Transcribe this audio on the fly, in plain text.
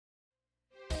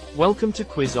Welcome to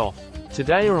Quiz Off.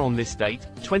 Today or on this date,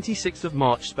 26th of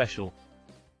March special.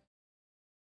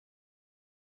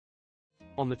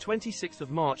 On the 26th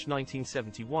of March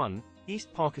 1971,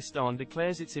 East Pakistan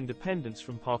declares its independence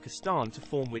from Pakistan to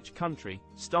form which country,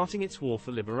 starting its war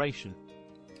for liberation?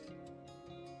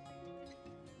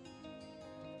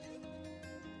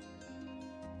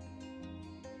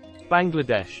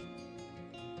 Bangladesh.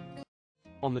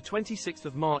 On the 26th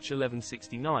of March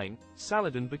 1169,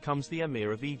 Saladin becomes the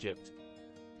Emir of Egypt.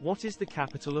 What is the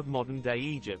capital of modern-day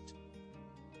Egypt?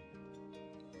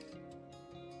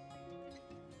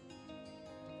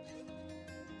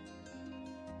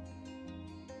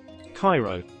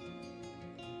 Cairo.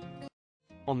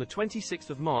 On the 26th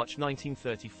of March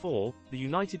 1934, the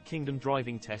United Kingdom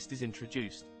driving test is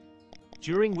introduced.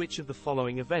 During which of the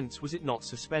following events was it not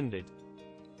suspended?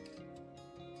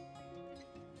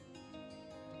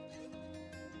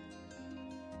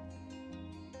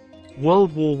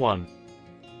 World War I.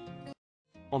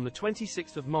 On the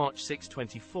 26th of March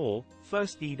 624,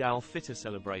 first Eid al-Fitr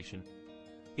celebration.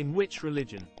 In which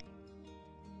religion?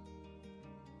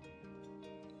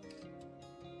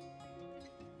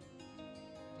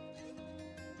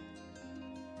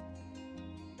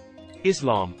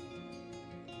 Islam.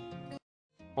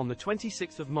 On the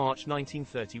 26th of March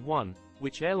 1931,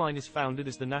 which airline is founded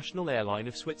as the national airline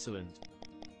of Switzerland?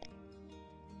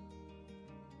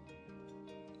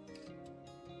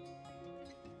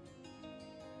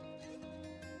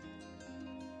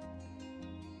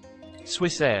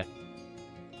 Swissair.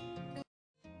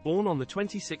 Born on the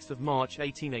 26th of March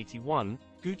 1881,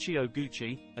 Guccio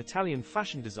Gucci, Italian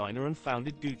fashion designer, and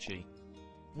founded Gucci.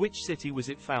 Which city was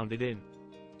it founded in?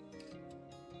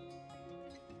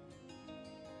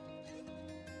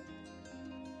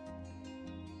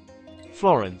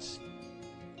 Florence.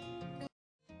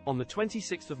 On the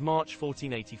 26th of March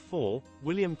 1484,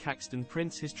 William Caxton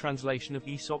prints his translation of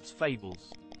Aesop's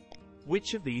Fables.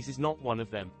 Which of these is not one of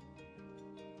them?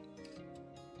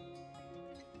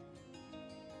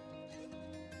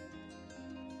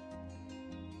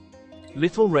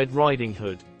 Little Red Riding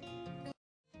Hood.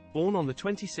 Born on the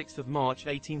 26th of March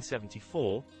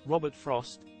 1874, Robert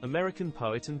Frost, American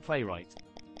poet and playwright.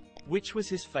 Which was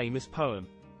his famous poem?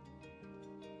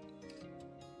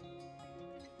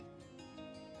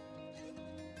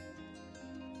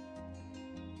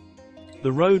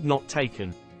 The Road Not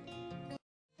Taken.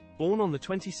 Born on the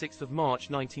 26th of March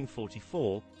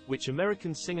 1944, which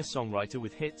American singer-songwriter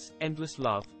with hits, Endless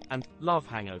Love, and Love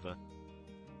Hangover?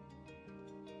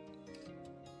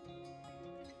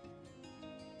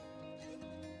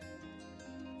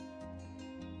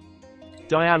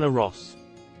 Diana Ross.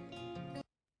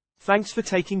 Thanks for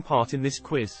taking part in this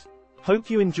quiz. Hope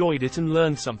you enjoyed it and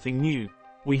learned something new.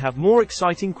 We have more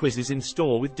exciting quizzes in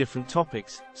store with different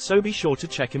topics, so be sure to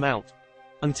check them out.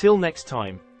 Until next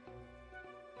time.